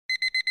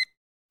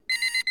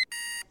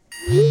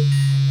You've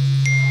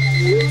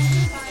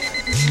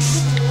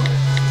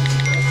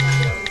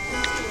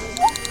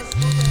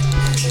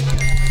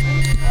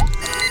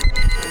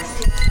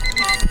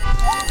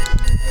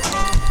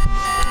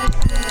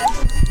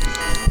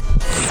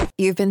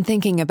been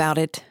thinking about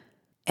it,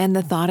 and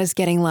the thought is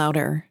getting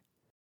louder.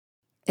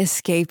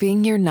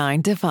 Escaping your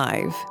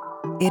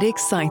 9-to-5. It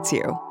excites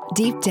you.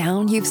 Deep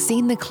down, you've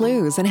seen the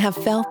clues and have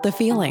felt the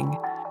feeling.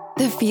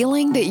 The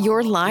feeling that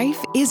your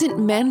life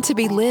isn't meant to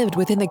be lived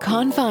within the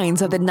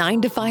confines of the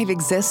 9-to-5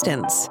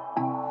 existence.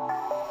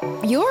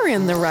 You're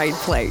in the right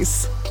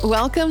place.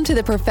 Welcome to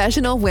the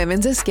Professional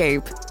Women's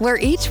Escape, where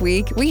each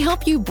week we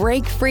help you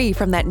break free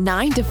from that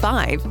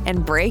 9-to-5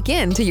 and break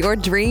into your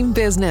dream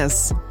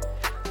business.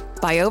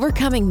 By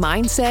overcoming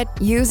mindset,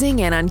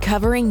 using and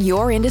uncovering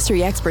your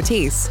industry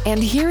expertise,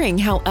 and hearing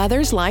how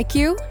others like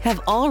you have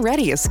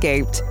already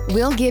escaped,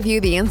 we'll give you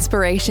the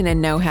inspiration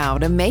and know-how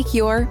to make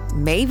your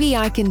 "maybe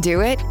I can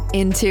do it"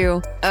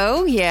 into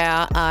 "oh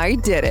yeah, I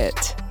did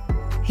it."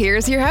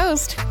 Here's your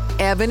host,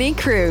 Ebony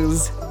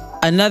Cruz.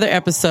 Another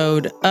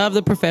episode of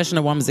the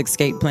Professional Woman's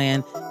Escape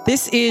Plan.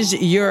 This is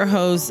your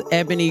host,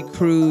 Ebony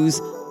Cruz,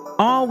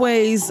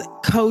 always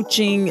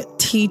coaching,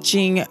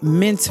 teaching,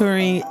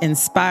 mentoring,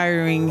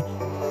 inspiring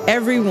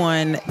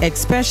everyone,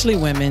 especially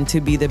women,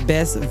 to be the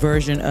best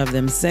version of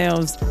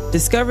themselves,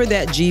 discover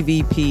that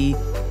GVP,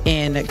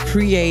 and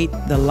create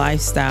the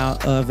lifestyle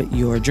of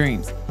your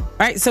dreams. All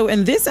right, so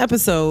in this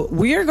episode,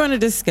 we are going to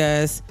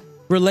discuss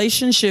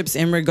relationships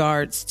in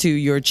regards to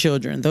your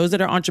children, those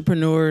that are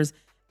entrepreneurs,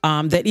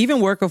 that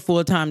even work a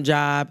full-time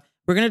job.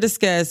 We're going to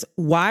discuss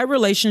why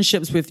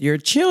relationships with your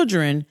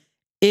children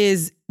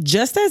is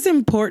just as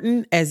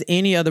important as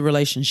any other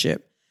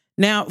relationship.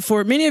 Now,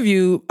 for many of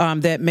you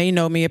that may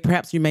know me, or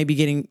perhaps you may be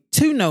getting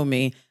to know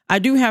me, I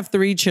do have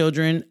 3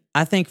 children,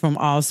 I think from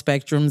all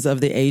spectrums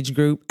of the age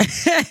group.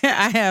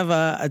 I have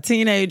a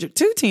teenager,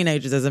 2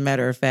 teenagers, as a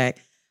matter of fact,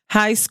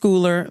 high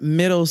schooler,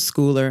 middle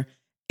schooler,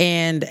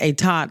 and a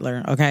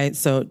toddler. Okay,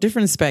 so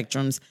different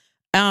spectrums.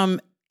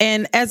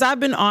 And as I've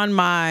been on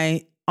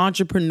my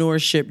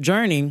entrepreneurship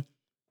journey,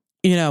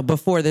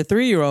 before the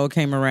 3-year-old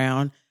came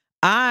around,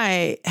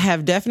 I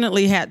have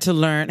definitely had to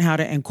learn how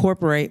to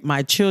incorporate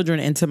my children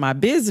into my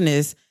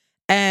business,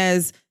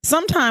 as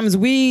sometimes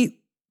we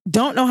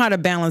don't know how to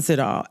balance it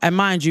all. And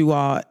mind you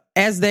all,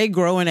 as they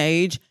grow in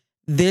age,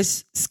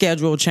 this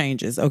schedule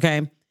changes,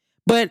 okay?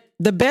 But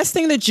the best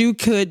thing that you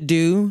could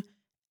do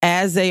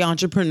as an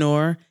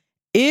entrepreneur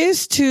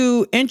is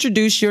to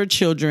introduce your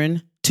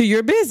children to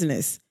your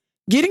business.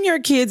 Getting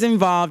your kids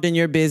involved in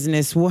your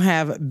business will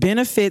have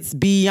benefits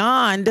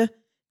beyond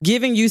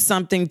giving you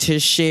something to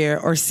share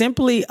or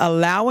simply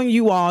allowing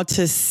you all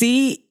to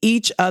see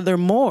each other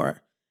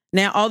more.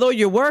 Now, although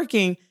you're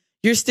working,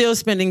 you're still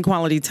spending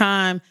quality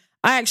time.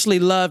 I actually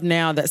love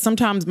now that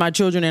sometimes my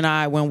children and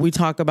I, when we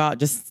talk about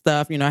just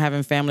stuff,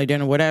 having family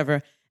dinner,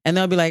 whatever, and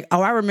they'll be like,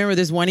 "Oh, I remember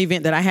this one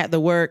event that I had to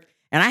work,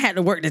 and I had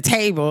to work the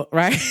table,"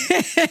 right?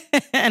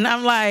 And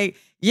I'm like,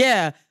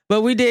 "Yeah,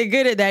 but we did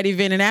good at that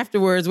event. And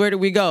afterwards, where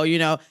did we go?"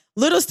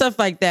 Little stuff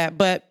like that.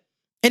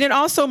 And it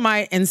also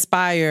might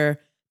inspire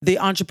the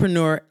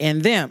entrepreneur in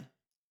them.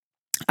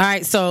 All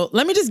right, so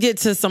let me just get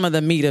to some of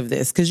the meat of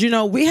this, because,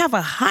 we have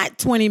a hot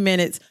 20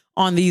 minutes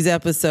on these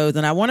episodes,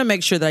 and I want to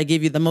make sure that I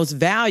give you the most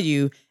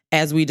value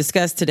as we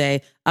discuss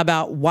today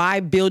about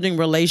why building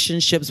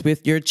relationships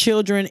with your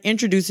children,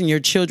 introducing your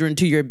children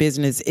to your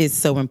business is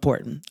so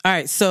important. All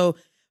right, so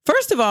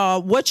first of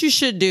all, what you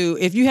should do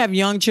if you have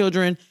young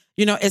children,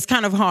 it's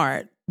kind of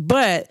hard,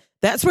 but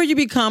that's where you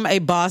become a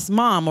boss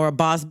mom or a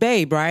boss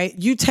babe, right?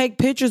 You take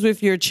pictures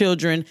with your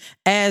children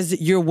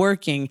as you're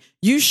working.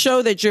 You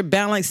show that you're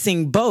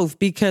balancing both,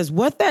 because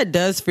what that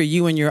does for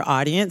you and your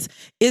audience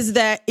is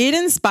that it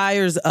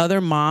inspires other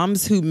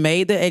moms who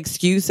made the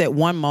excuse at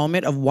one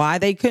moment of why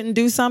they couldn't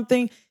do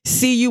something,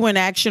 see you in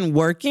action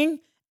working,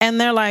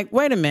 and they're like,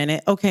 "Wait a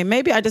minute, okay,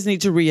 maybe I just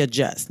need to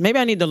readjust. Maybe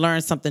I need to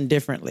learn something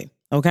differently,"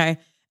 okay?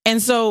 And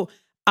so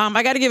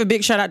I got to give a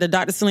big shout out to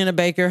Dr. Selena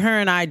Baker. Her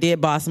and I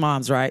did Boss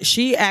Moms, right?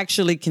 She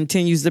actually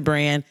continues the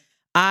brand.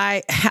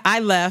 I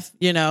left,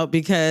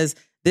 because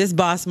this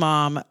boss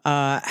mom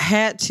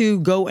had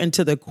to go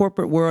into the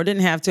corporate world.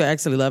 Didn't have to. I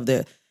actually loved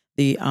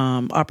the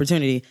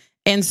opportunity.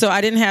 And so I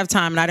didn't have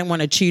time, and I didn't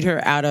want to cheat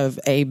her out of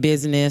a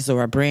business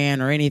or a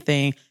brand or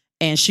anything.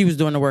 And she was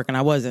doing the work and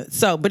I wasn't.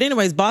 So, but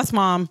anyways, Boss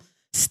Mom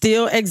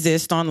still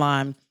exists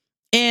online.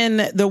 And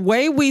the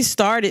way we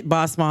started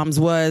Boss Moms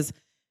was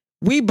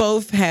we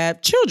both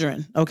had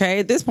children. Okay.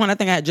 At this point, I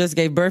think I just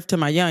gave birth to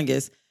my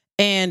youngest,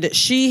 and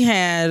she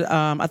had,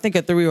 I think,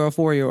 a 3 or a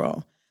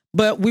 4-year-old.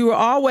 But we were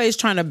always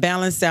trying to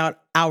balance out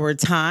our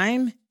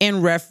time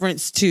in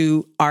reference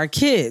to our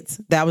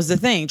kids. That was the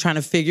thing, trying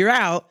to figure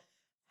out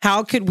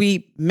how could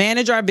we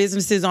manage our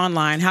businesses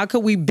online? How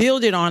could we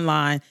build it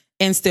online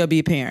and still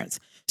be parents?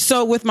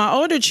 So with my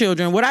older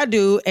children, what I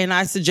do, and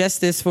I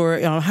suggest this for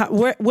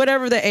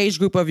whatever the age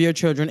group of your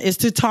children, is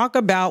to talk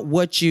about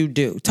what you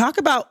do. Talk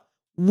about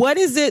what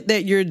is it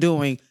that you're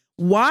doing?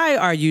 Why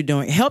are you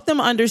doing it? Help them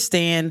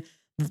understand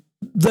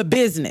the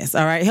business.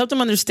 All right. Help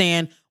them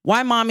understand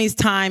why mommy's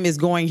time is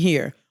going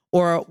here,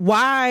 or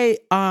why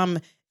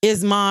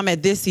is mom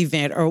at this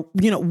event, or,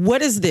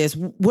 what is this?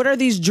 What are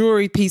these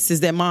jewelry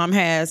pieces that mom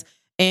has?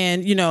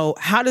 And,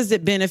 how does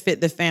it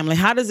benefit the family?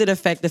 How does it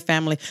affect the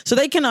family? So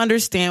they can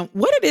understand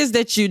what it is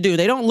that you do.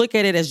 They don't look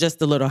at it as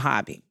just a little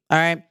hobby. All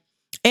right.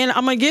 And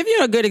I'm going to give you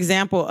a good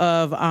example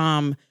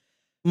of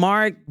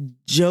Mark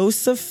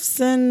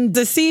Josephson,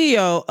 the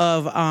CEO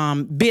of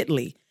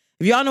Bitly.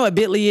 If y'all know what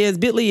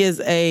Bitly is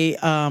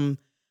a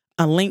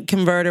link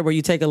converter where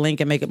you take a link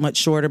and make it much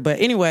shorter. But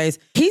anyways,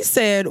 he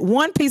said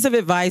one piece of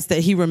advice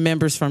that he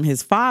remembers from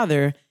his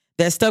father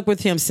that stuck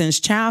with him since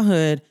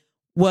childhood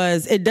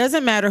was, it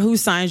doesn't matter who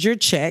signs your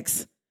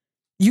checks,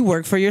 you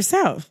work for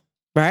yourself,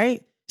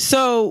 right?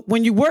 So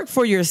when you work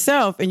for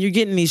yourself and you're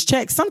getting these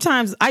checks,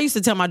 sometimes I used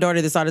to tell my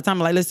daughter this all the time.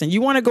 I'm like, listen,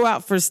 you want to go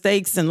out for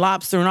steaks and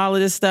lobster and all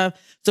of this stuff.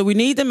 So we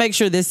need to make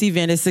sure this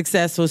event is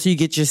successful so you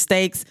get your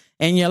steaks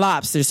and your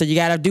lobster. So you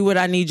got to do what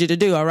I need you to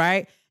do. All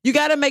right. You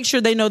got to make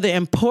sure they know the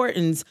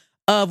importance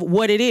of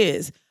what it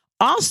is.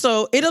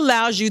 Also, it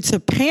allows you to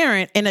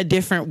parent in a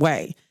different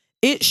way.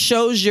 It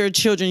shows your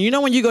children,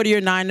 when you go to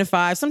your 9 to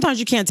 5, sometimes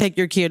you can't take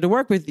your kid to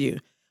work with you.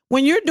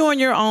 When you're doing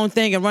your own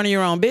thing and running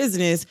your own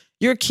business,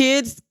 your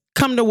kids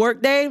come to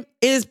work day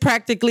is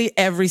practically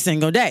every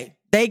single day.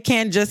 They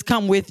can't just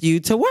come with you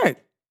to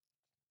work.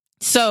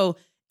 So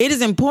it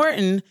is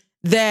important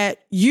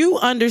that you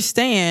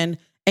understand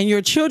and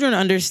your children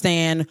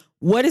understand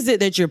what is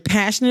it that you're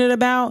passionate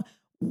about.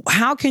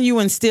 How can you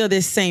instill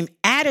this same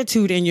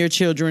attitude in your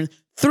children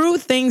through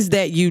things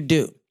that you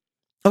do?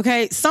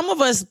 Okay. Some of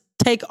us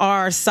take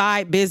our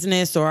side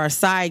business or our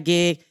side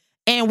gig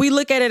and we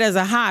look at it as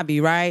a hobby,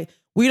 right?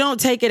 We don't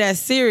take it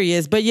as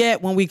serious, but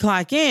yet when we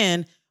clock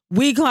in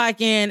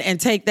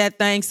and take that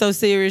thing so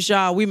serious,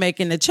 y'all, we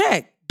making the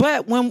check.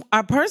 But when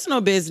our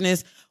personal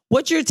business,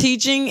 what you're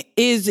teaching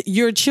is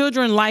your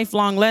children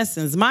lifelong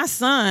lessons. My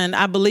son,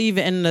 I believe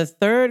in the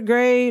 3rd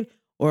grade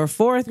or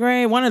 4th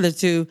grade, one of the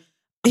two,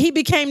 he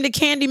became the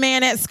candy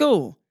man at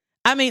school.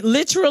 I mean,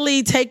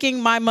 literally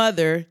taking my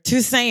mother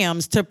to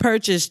Sam's to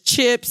purchase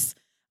chips,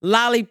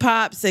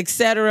 lollipops,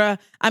 etc.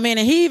 I mean,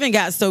 and he even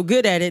got so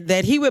good at it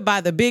that he would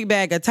buy the big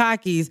bag of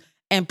Takis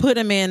and put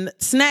them in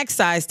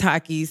snack-sized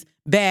Takis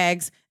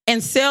bags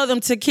and sell them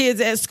to kids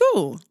at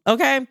school.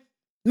 Okay.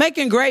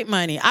 Making great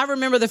money. I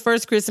remember the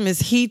first Christmas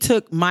he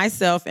took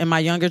myself and my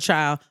younger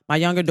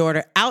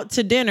daughter out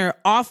to dinner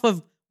off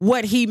of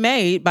what he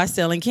made by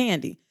selling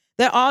candy.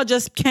 That all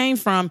just came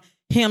from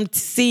him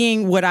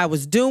seeing what I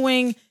was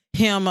doing,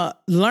 him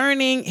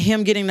learning,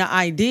 him getting the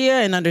idea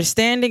and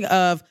understanding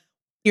of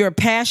your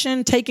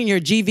passion, taking your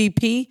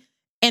GVP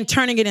and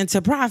turning it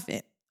into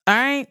profit. All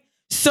right.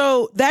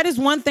 So that is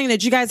one thing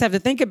that you guys have to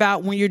think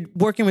about when you're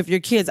working with your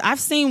kids. I've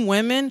seen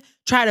women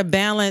try to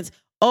balance,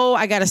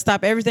 I got to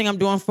stop everything I'm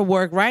doing for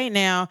work right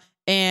now,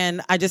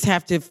 and I just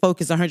have to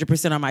focus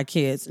 100% on my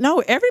kids. No,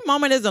 every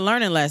moment is a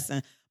learning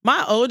lesson.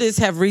 My oldest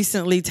have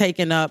recently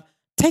taken up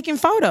taking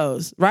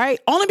photos, right?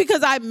 Only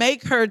because I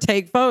make her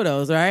take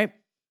photos, right?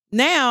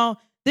 Now,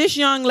 this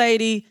young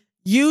lady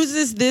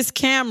uses this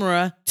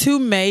camera to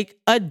make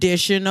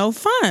additional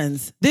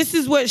funds. This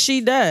is what she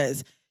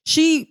does.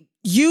 She's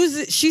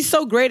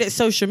so great at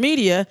social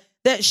media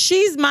that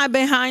she's my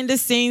behind the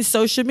scenes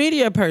social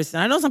media person.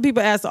 I know some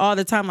people ask all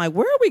the time, like,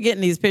 where are we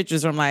getting these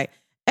pictures from? Like,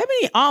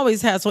 Ebony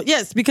always has.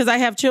 Yes, because I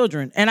have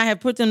children and I have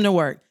put them to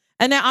work.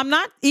 And now I'm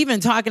not even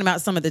talking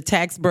about some of the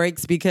tax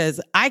breaks because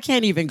I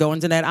can't even go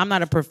into that. I'm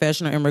not a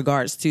professional in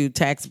regards to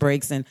tax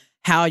breaks and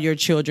how your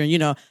children,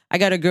 I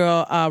got a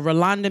girl,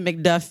 Rolanda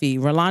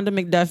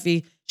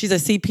McDuffie. She's a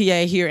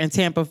CPA here in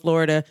Tampa,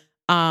 Florida.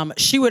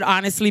 She would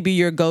honestly be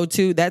your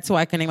go-to. That's who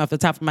I can name off the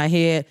top of my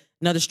head.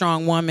 Another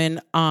strong woman,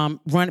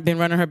 been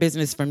running her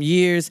business from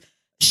years.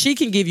 She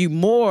can give you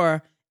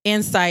more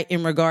insight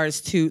in regards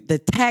to the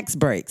tax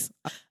breaks.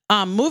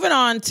 Moving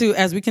on to,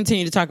 as we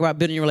continue to talk about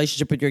building your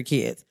relationship with your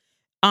kids.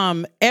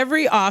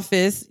 Every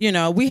office,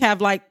 we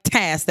have like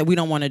tasks that we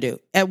don't want to do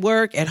at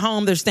work, at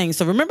home, there's things.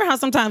 So remember how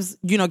sometimes,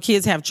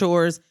 kids have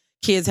chores,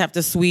 kids have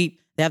to sweep,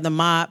 they have to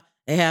mop,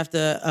 they have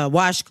to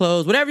wash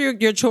clothes, whatever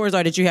your chores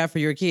are that you have for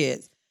your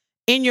kids.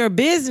 In your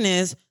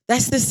business,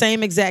 that's the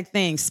same exact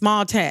thing,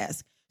 small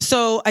tasks.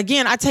 So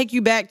again, I take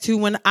you back to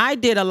when I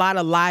did a lot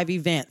of live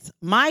events.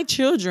 My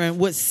children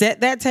would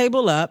set that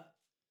table up,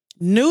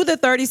 knew the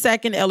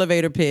 30-second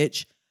elevator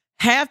pitch,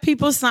 have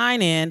people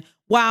sign in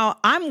while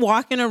I'm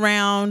walking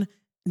around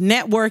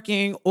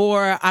networking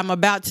or I'm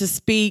about to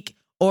speak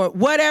or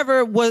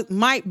whatever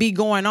might be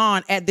going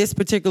on at this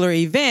particular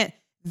event.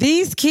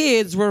 These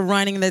kids were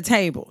running the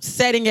table,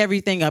 setting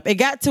everything up. It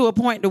got to a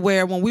point to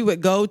where when we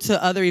would go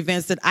to other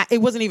events it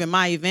wasn't even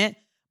my event,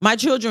 my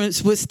children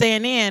would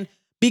stand in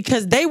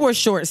because they were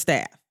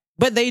short-staffed,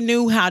 but they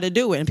knew how to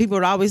do it. And people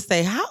would always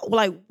say,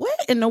 what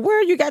in the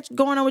world you got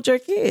going on with your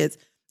kids?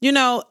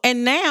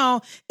 And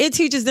now it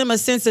teaches them a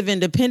sense of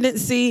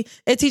independency.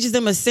 It teaches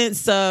them a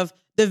sense of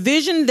the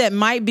vision that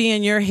might be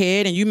in your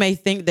head. And you may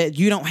think that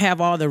you don't have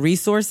all the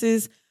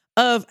resources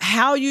of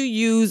how you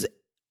use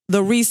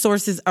the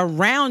resources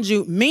around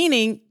you,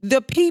 meaning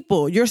the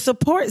people, your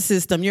support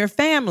system, your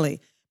family.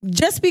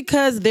 Just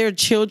because they're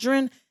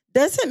children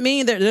doesn't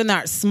mean that they're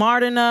not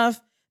smart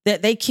enough,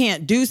 that they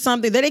can't do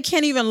something, that they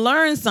can't even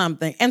learn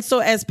something. And so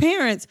as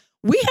parents,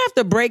 we have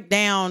to break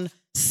down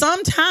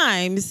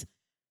sometimes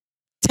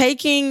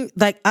taking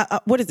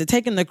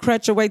taking the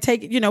crutch away,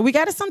 we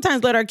got to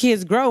sometimes let our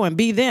kids grow and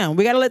be them.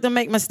 We got to let them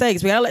make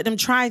mistakes. We got to let them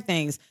try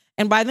things.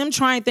 And by them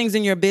trying things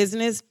in your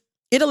business,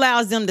 it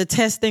allows them to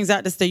test things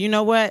out to say, you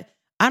know what?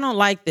 I don't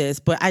like this,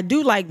 but I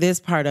do like this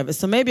part of it.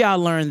 So maybe I'll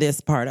learn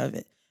this part of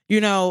it.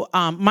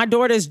 My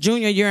daughter's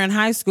junior year in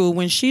high school,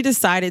 when she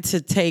decided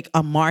to take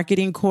a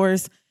marketing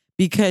course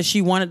because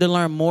she wanted to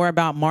learn more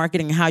about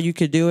marketing, how you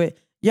could do it.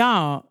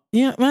 Y'all,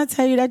 when I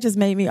tell you, that just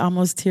made me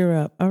almost tear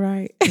up. All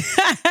right.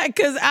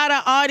 Because out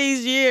of all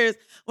these years,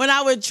 when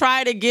I would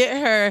try to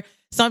get her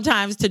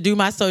sometimes to do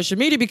my social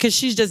media, because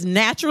she's just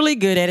naturally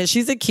good at it.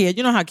 She's a kid.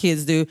 You know how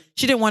kids do.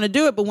 She didn't want to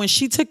do it. But when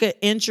she took an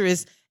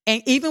interest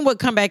and even would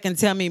come back and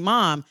tell me,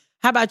 Mom,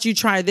 how about you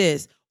try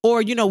this?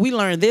 Or, we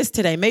learned this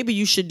today. Maybe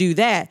you should do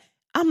that.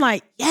 I'm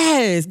like,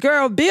 yes,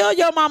 girl, build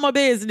your mama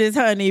business,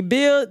 honey.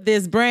 Build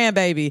this brand,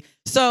 baby.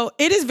 So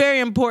it is very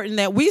important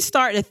that we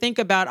start to think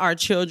about our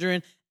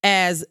children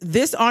as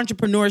this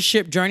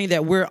entrepreneurship journey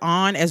that we're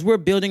on, as we're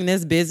building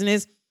this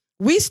business.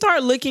 We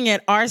start looking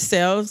at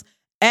ourselves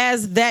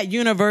as that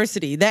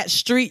university, that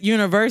street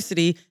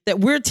university that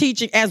we're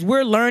teaching. As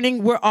we're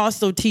learning, we're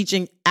also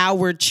teaching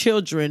our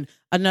children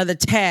another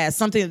task,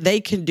 something that they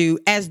can do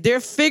as they're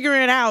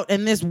figuring out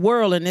in this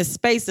world, in this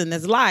space, in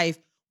this life,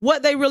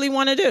 what they really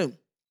want to do.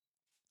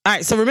 All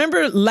right. So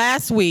remember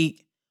last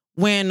week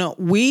when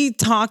we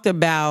talked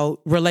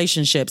about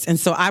relationships. And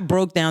so I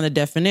broke down the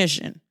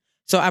definition.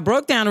 So I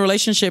broke down a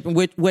relationship, and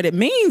what it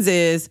means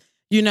is,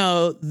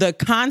 the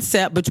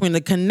concept between the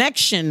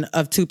connection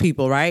of two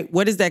people, right?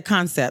 What is that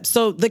concept?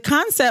 So the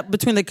concept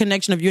between the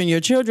connection of you and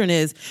your children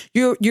is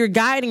you're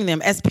guiding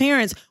them. As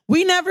parents,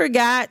 we never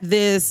got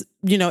this,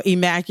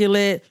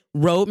 immaculate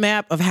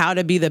roadmap of how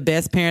to be the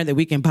best parent that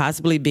we can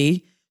possibly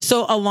be.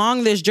 So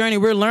along this journey,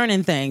 we're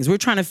learning things. We're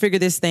trying to figure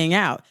this thing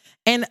out.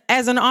 And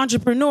as an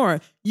entrepreneur,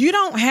 you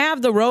don't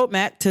have the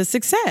roadmap to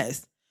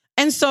success.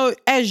 And so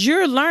as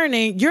you're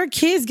learning, your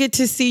kids get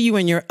to see you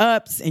in your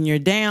ups and your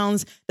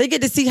downs. They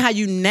get to see how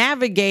you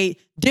navigate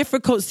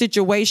difficult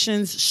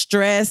situations,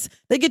 stress.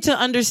 They get to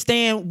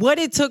understand what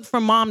it took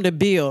for mom to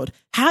build.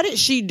 How did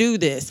she do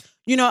this?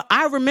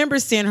 I remember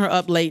seeing her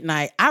up late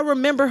night. I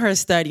remember her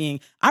studying.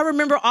 I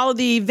remember all of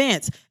the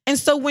events. And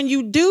so when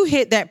you do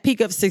hit that peak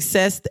of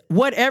success,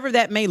 whatever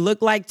that may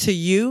look like to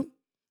you,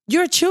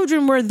 your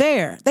children were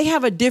there. They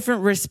have a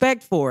different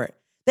respect for it.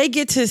 They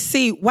get to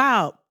see,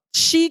 wow,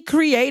 she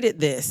created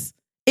this.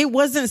 It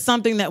wasn't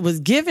something that was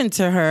given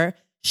to her.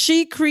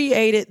 She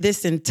created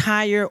this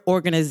entire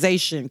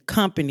organization,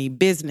 company,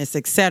 business,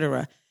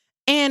 etc.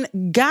 And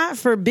God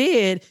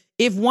forbid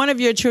if one of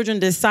your children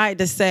decide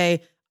to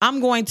say, I'm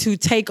going to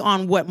take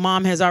on what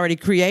mom has already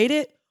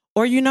created,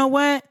 or you know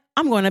what?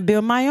 I'm going to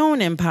build my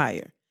own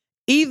empire.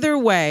 Either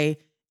way,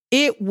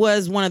 it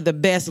was one of the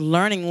best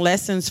learning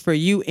lessons for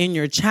you and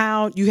your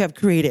child. You have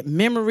created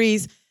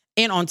memories.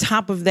 And on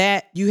top of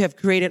that, you have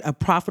created a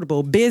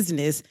profitable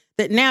business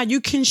that now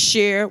you can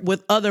share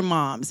with other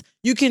moms.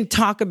 You can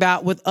talk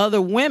about with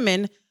other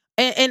women.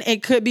 And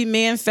it could be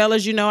men,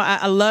 fellas,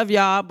 I love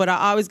y'all, but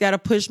I always got to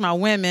push my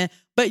women.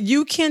 But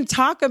you can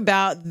talk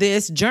about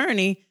this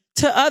journey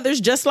to others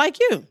just like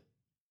you.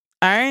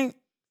 All right.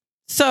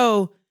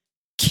 So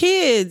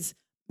kids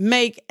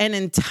make an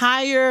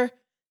entire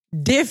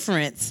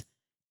difference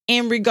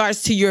in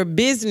regards to your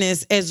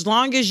business as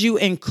long as you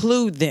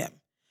include them.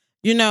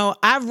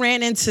 I've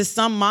ran into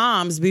some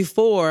moms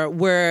before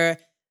where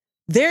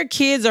their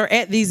kids are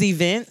at these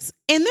events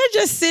and they're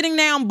just sitting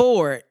down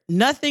bored,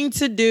 nothing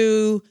to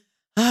do.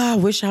 Oh, I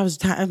wish I was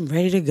I'm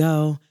ready to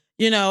go.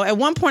 At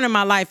one point in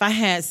my life, I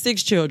had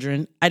 6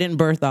 children. I didn't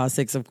birth all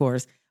 6, of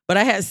course, but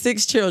I had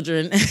 6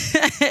 children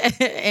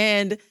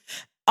and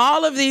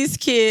all of these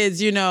kids,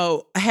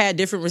 had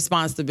different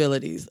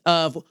responsibilities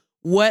of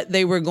what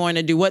they were going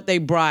to do, what they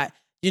brought.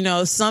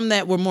 Some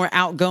that were more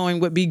outgoing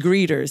would be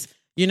greeters.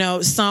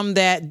 Some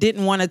that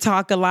didn't want to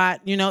talk a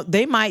lot,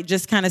 they might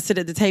just kind of sit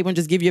at the table and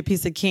just give you a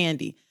piece of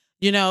candy.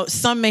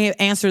 Some may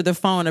answer the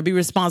phone or be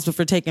responsible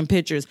for taking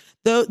pictures.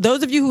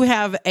 Those of you who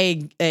have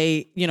a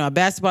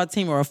basketball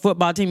team or a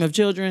football team of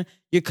children,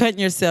 you're cutting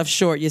yourself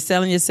short. You're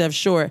selling yourself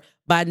short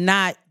by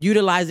not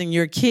utilizing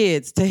your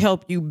kids to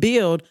help you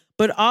build,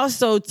 but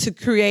also to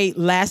create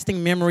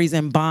lasting memories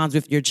and bonds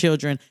with your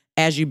children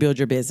as you build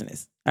your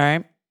business. All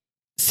right.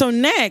 So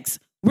next,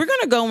 we're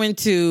going to go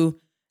into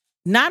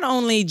not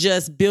only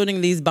just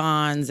building these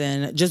bonds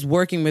and just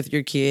working with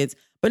your kids,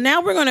 but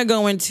now we're going to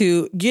go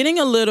into getting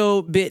a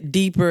little bit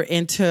deeper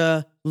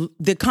into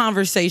the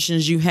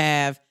conversations you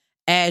have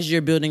as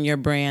you're building your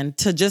brand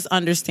to just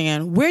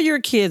understand where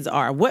your kids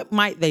are. What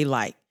might they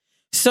like?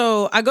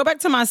 So I go back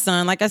to my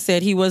son. Like I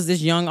said, he was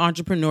this young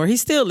entrepreneur. He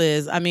still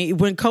is. I mean,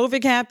 when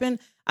COVID happened,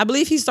 I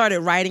believe he started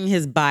riding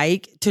his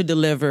bike to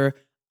deliver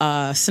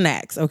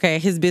snacks. Okay.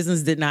 His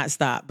business did not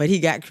stop, but he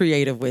got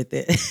creative with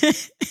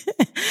it.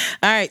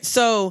 All right.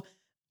 So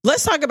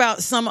let's talk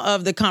about some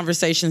of the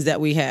conversations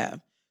that we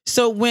have.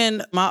 So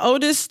when my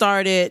oldest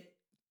started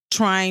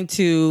trying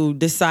to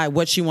decide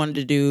what she wanted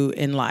to do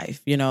in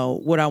life,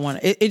 what I want,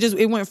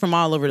 it went from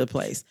all over the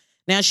place.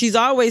 Now, she's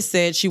always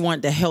said she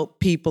wanted to help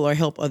people or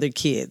help other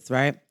kids,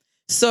 right?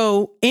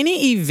 So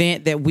any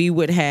event that we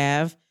would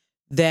have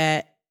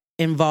that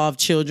involved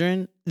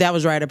children, that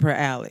was right up her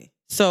alley.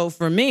 So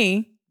for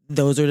me,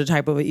 those are the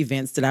type of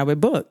events that I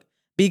would book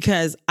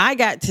because I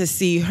got to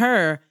see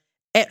her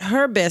at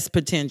her best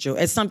potential,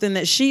 at something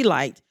that she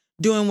liked,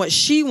 doing what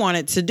she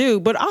wanted to do,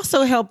 but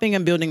also helping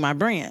and building my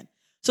brand.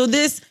 So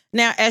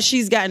now, as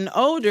she's gotten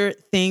older,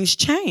 things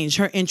change.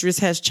 Her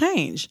interest has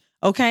changed.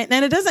 Okay.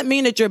 Now, it doesn't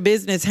mean that your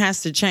business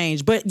has to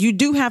change, but you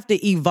do have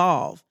to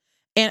evolve.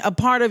 And a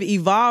part of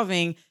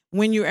evolving,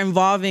 when you're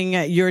involving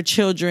your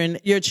children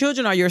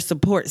are your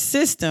support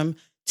system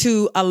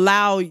to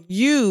allow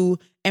you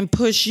and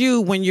push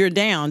you when you're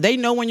down. They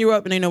know when you're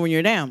up and they know when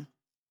you're down.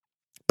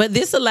 But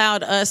this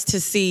allowed us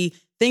to see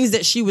things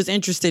that she was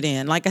interested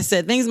in. Like I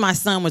said, things my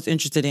son was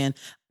interested in.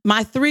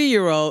 My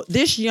 3-year-old,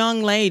 this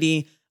young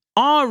lady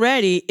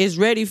already is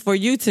ready for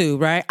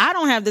YouTube, right? I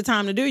don't have the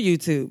time to do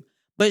YouTube,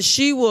 but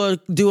she will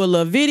do a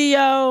little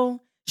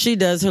video. She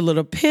does her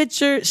little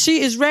picture.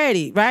 She is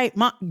ready, right?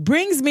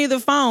 Brings me the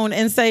phone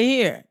and say,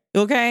 here,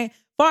 okay?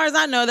 Far as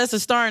I know, that's a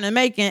star in the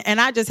making, and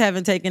I just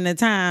haven't taken the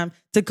time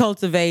to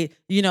cultivate,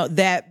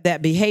 that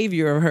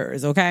behavior of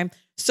hers, okay?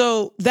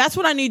 So that's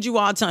what I need you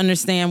all to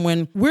understand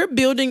when we're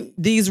building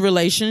these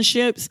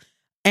relationships,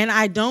 and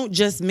I don't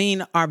just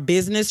mean our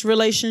business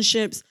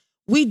relationships.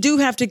 We do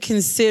have to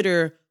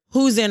consider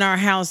who's in our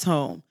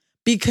household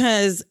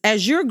because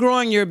as you're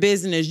growing your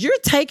business, you're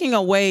taking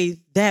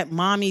away that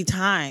mommy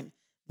time,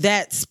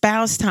 that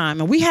spouse time,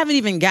 and we haven't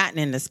even gotten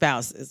into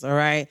spouses, all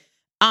right?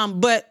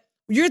 But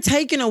you're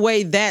taking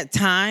away that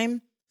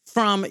time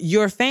from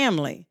your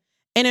family.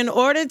 And in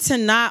order to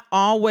not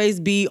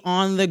always be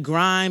on the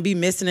grind, be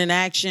missing in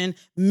action,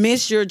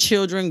 miss your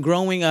children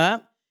growing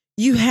up,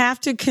 you have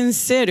to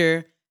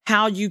consider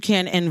how you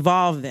can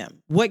involve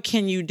them. What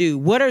can you do?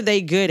 What are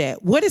they good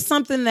at? What is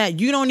something that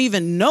you don't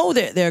even know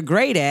that they're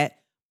great at?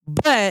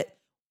 But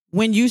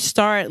when you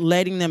start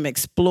letting them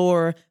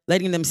explore,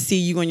 letting them see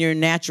you in your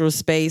natural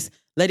space,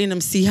 letting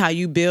them see how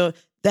you build,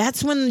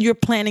 that's when you're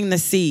planting the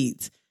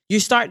seeds. You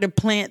start to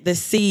plant the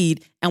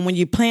seed. And when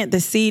you plant the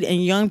seed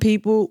in young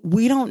people,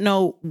 we don't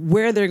know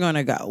where they're going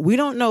to go. We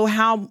don't know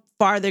how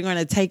far they're going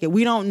to take it.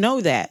 We don't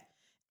know that.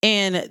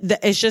 And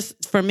it's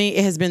just, for me,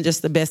 it has been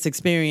just the best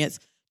experience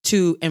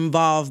to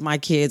involve my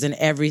kids in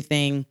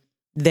everything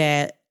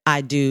that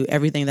I do,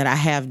 everything that I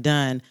have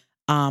done.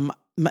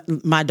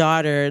 My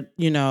daughter,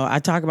 I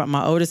talk about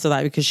my oldest a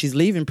lot because she's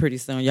leaving pretty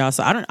soon, y'all.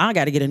 So I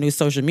got to get a new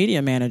social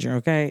media manager.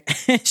 Okay.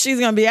 She's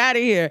going to be out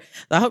of here.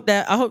 I hope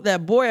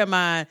that boy of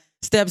mine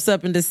steps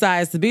up and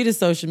decides to be the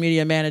social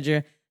media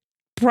manager.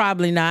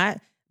 Probably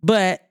not,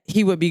 but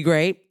he would be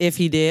great if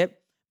he did.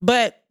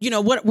 But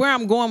where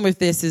I'm going with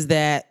this is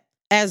that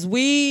as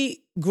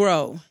we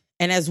grow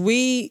and as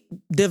we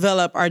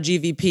develop our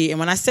GVP, and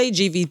when I say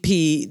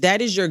GVP,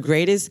 that is your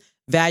greatest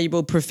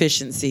valuable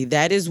proficiency.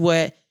 That is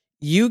what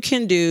you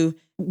can do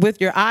with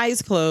your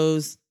eyes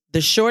closed,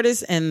 the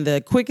shortest and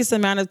the quickest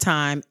amount of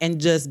time, and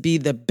just be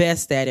the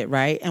best at it,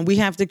 right? And we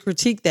have to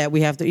critique that.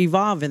 We have to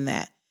evolve in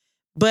that.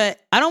 But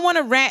I don't want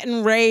to rant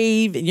and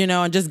rave,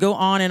 and just go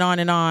on and on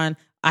and on.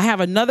 I have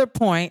another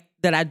point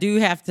that I do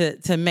have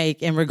to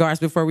make in regards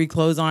before we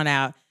close on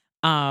out.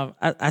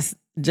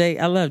 Jay,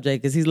 I love Jay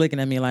because he's looking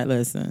at me like,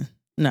 listen,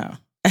 no.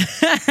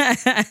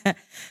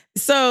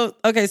 So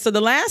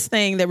the last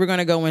thing that we're going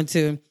to go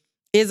into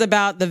is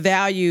about the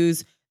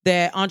values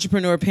that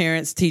entrepreneur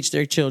parents teach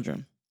their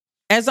children.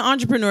 As an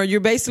entrepreneur, you're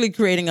basically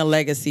creating a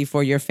legacy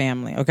for your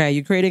family, okay?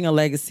 You're creating a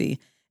legacy.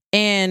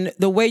 And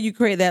the way you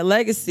create that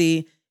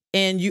legacy,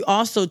 and you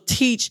also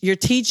you're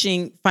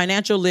teaching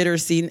financial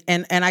literacy.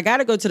 And I got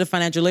to go to the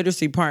financial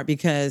literacy part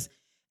because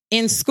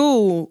in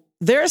school,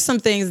 there are some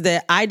things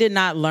that I did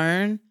not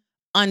learn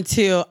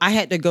until I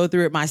had to go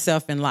through it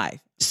myself in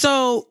life.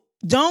 So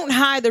don't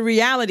hide the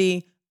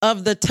reality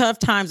of the tough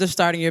times of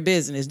starting your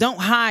business.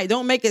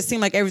 Don't make it seem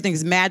like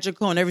everything's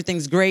magical and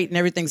everything's great and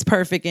everything's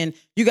perfect and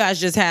you guys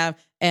just have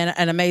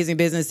an amazing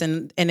business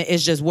and it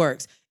just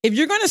works. If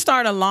you're going to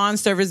start a lawn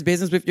service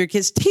business with your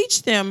kids,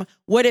 teach them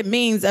what it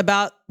means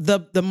about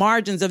the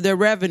margins of their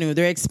revenue,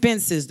 their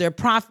expenses, their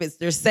profits,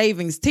 their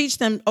savings. Teach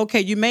them,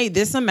 okay, you made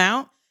this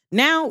amount.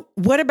 Now,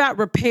 what about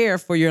repair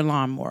for your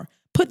lawnmower?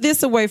 Put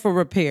this away for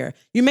repair.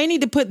 You may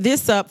need to put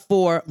this up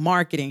for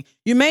marketing.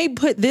 You may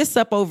put this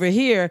up over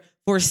here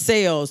for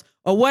sales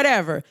or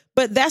whatever.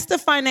 But that's the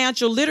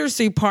financial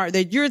literacy part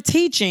that you're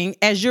teaching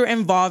as you're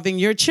involving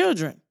your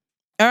children.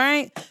 All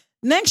right.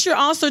 Next, you're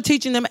also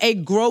teaching them a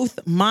growth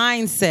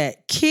mindset.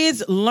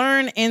 Kids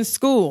learn in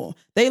school.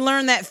 They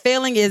learn that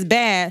failing is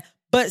bad,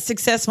 but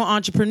successful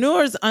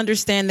entrepreneurs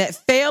understand that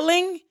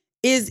failing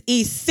is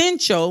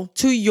essential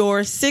to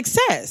your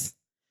success.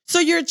 So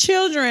your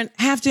children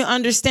have to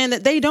understand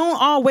that they don't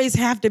always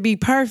have to be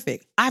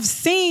perfect. I've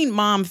seen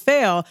mom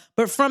fail,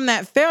 but from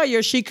that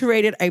failure, she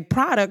created a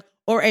product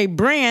or a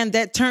brand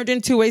that turned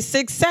into a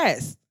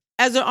success.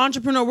 As an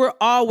entrepreneur, we're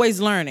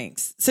always learning.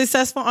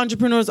 Successful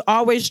entrepreneurs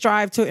always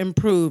strive to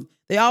improve.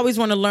 They always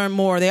want to learn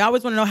more. They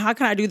always want to know, how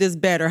can I do this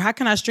better? How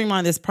can I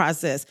streamline this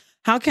process?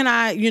 How can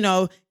I,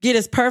 get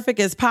as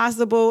perfect as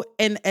possible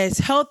and as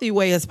healthy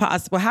way as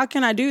possible? How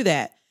can I do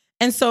that?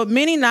 And so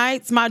many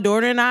nights, my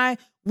daughter and I,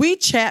 we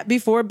chat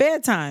before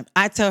bedtime.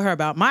 I tell her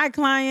about my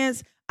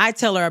clients. I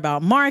tell her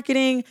about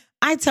marketing.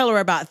 I tell her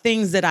about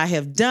things that I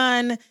have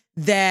done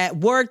that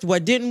worked,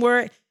 what didn't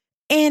work.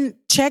 And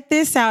check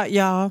this out,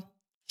 y'all.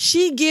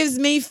 She gives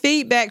me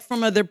feedback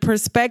from the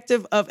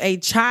perspective of a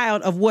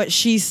child of what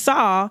she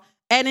saw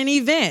at an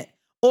event.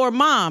 Or,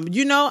 Mom,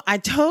 I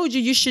told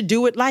you should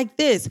do it like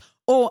this.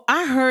 Or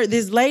I heard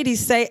this lady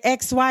say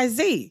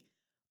XYZ.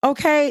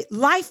 Okay,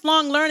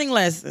 lifelong learning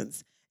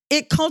lessons.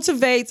 It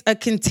cultivates a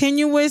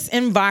continuous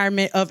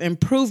environment of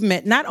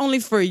improvement, not only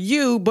for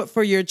you, but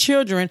for your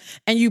children.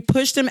 And you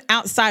push them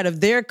outside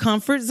of their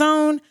comfort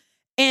zone,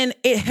 and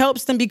it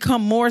helps them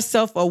become more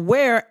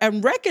self-aware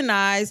and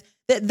recognize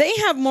that they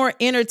have more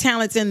inner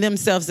talents in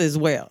themselves as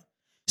well.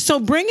 So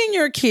bringing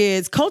your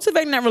kids,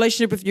 cultivating that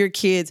relationship with your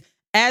kids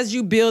as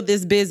you build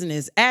this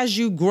business, as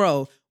you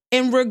grow,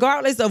 and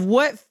regardless of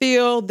what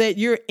field that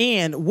you're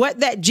in, what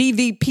that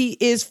GVP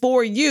is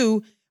for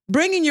you,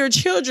 bringing your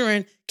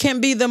children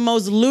can be the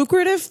most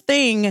lucrative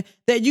thing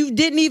that you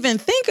didn't even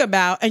think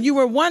about. And you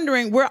were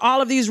wondering where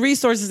all of these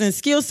resources and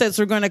skill sets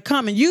are going to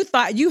come. And you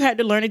thought you had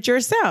to learn it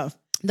yourself.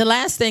 The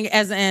last thing,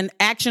 as an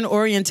action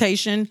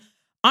orientation,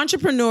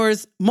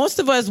 entrepreneurs, most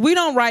of us, we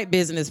don't write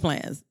business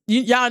plans.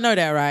 Y'all know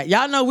that, right?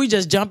 Y'all know we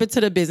just jump into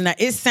the business.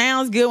 Now, it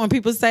sounds good when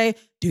people say,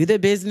 do the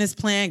business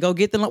plan, go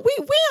get the loan.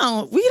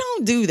 We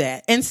don't do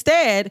that.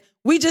 Instead,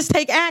 we just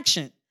take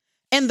action.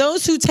 And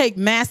those who take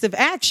massive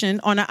action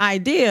on an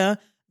idea,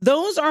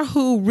 those are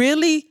who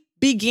really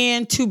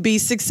begin to be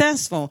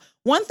successful.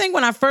 One thing,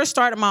 when I first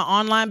started my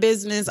online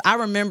business, I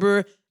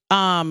remember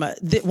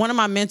one of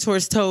my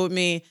mentors told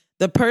me,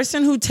 the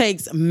person who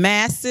takes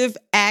massive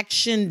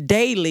action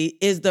daily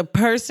is the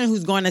person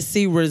who's going to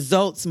see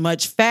results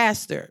much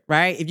faster,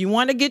 right? If you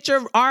want to get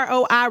your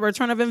ROI,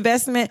 return of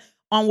investment,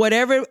 on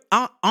whatever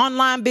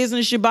online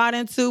business you bought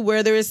into,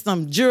 whether it's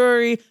some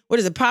jewelry,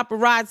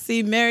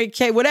 paparazzi, Mary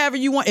Kay, whatever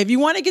you want. If you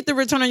want to get the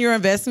return on your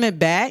investment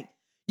back,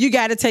 you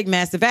got to take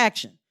massive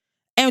action.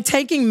 And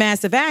taking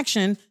massive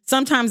action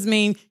sometimes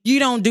means you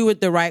don't do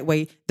it the right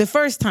way the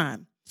first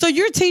time. So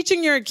you're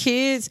teaching your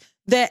kids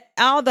that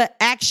all the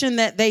action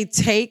that they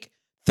take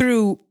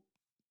through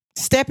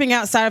stepping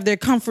outside of their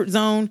comfort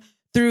zone,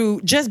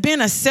 through just being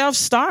a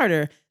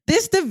self-starter,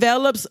 this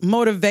develops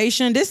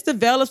motivation. This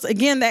develops,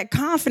 again, that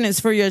confidence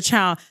for your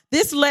child.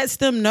 This lets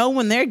them know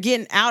when they're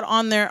getting out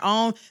on their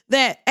own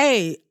that,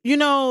 hey,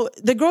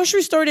 the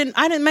grocery store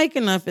I didn't make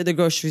enough at the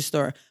grocery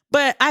store,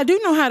 but I do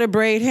know how to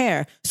braid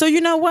hair. So you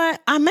know what?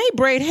 I may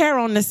braid hair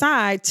on the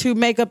side to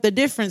make up the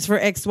difference for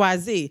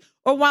XYZ.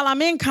 Or while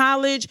I'm in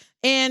college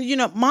and,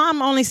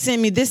 Mom only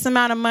sent me this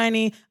amount of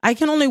money, I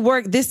can only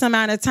work this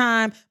amount of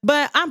time,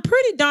 but I'm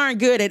pretty darn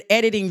good at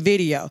editing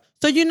video.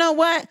 So you know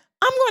what?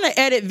 I'm going to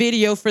edit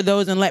video for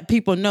those and let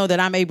people know that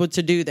I'm able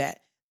to do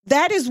that.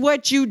 That is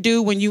what you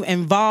do when you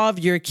involve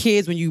your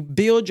kids, when you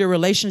build your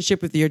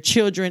relationship with your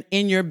children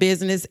in your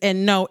business.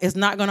 And no, it's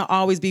not going to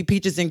always be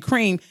peaches and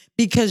cream,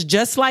 because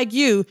just like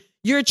you,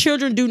 your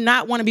children do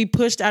not want to be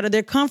pushed out of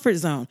their comfort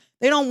zone.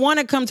 They don't want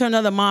to come to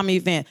another mom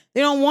event.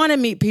 They don't want to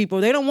meet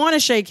people. They don't want to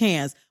shake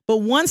hands. But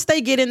once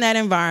they get in that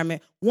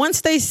environment,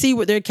 once they see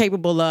what they're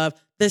capable of,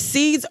 the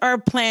seeds are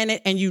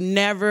planted, and you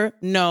never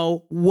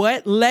know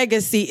what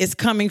legacy is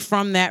coming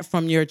from that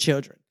from your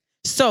children.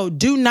 So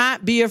do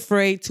not be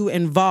afraid to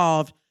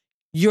involve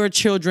your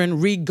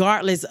children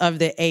regardless of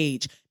the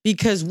age,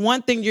 because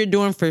one thing you're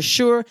doing for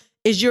sure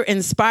is you're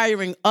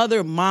inspiring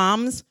other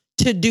moms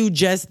to do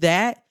just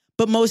that.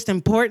 But most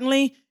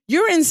importantly,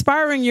 you're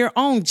inspiring your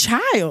own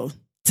child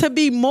to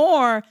be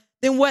more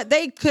than what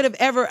they could have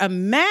ever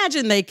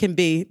imagined they can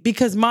be,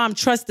 because Mom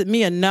trusted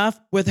me enough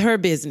with her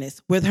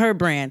business, with her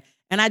brand.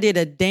 And I did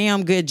a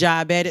damn good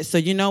job at it. So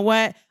you know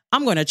what?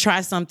 I'm going to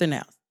try something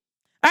else.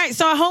 All right.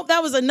 So I hope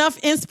that was enough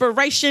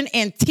inspiration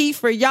and tea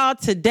for y'all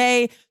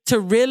today to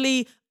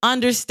really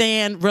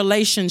understand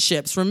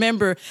relationships.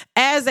 Remember,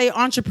 as an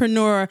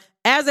entrepreneur,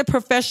 as a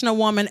professional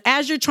woman,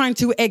 as you're trying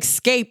to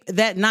escape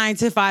that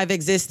 9-to-5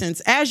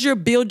 existence, as you're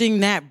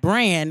building that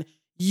brand,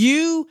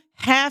 you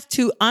have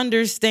to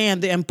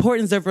understand the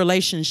importance of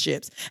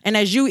relationships. And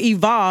as you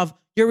evolve,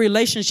 your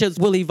relationships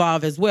will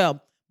evolve as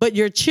well. But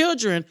your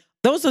children,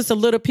 those are some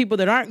little people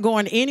that aren't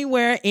going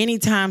anywhere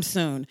anytime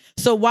soon.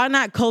 So why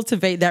not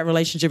cultivate that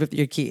relationship with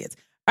your kids?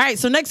 All right.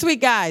 So next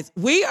week, guys,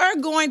 we are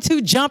going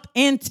to jump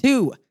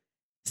into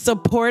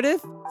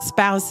supportive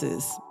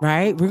spouses,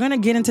 right? We're going to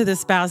get into the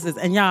spouses.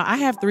 And y'all, I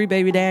have 3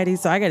 baby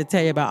daddies, so I got to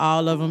tell you about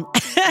all of them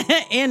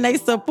and they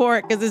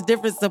support, because it's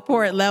different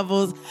support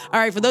levels. All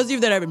right. For those of you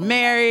that are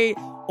married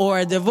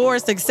or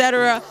divorced,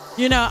 etc.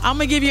 I'm going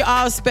to give you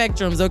all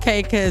spectrums,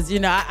 okay? Because,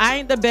 I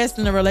ain't the best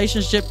in the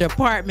relationship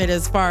department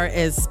as far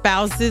as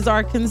spouses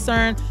are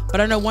concerned.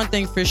 But I know one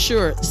thing for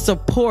sure,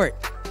 support,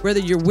 whether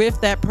you're with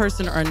that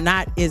person or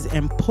not, is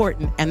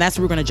important. And that's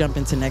what we're going to jump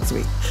into next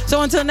week.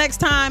 So until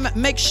next time,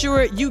 make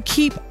sure you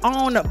keep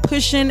on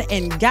pushing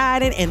and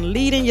guiding and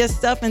leading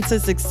yourself into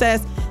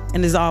success.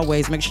 And as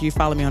always, make sure you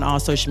follow me on all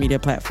social media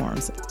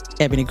platforms.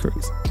 Ebony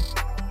Cruz.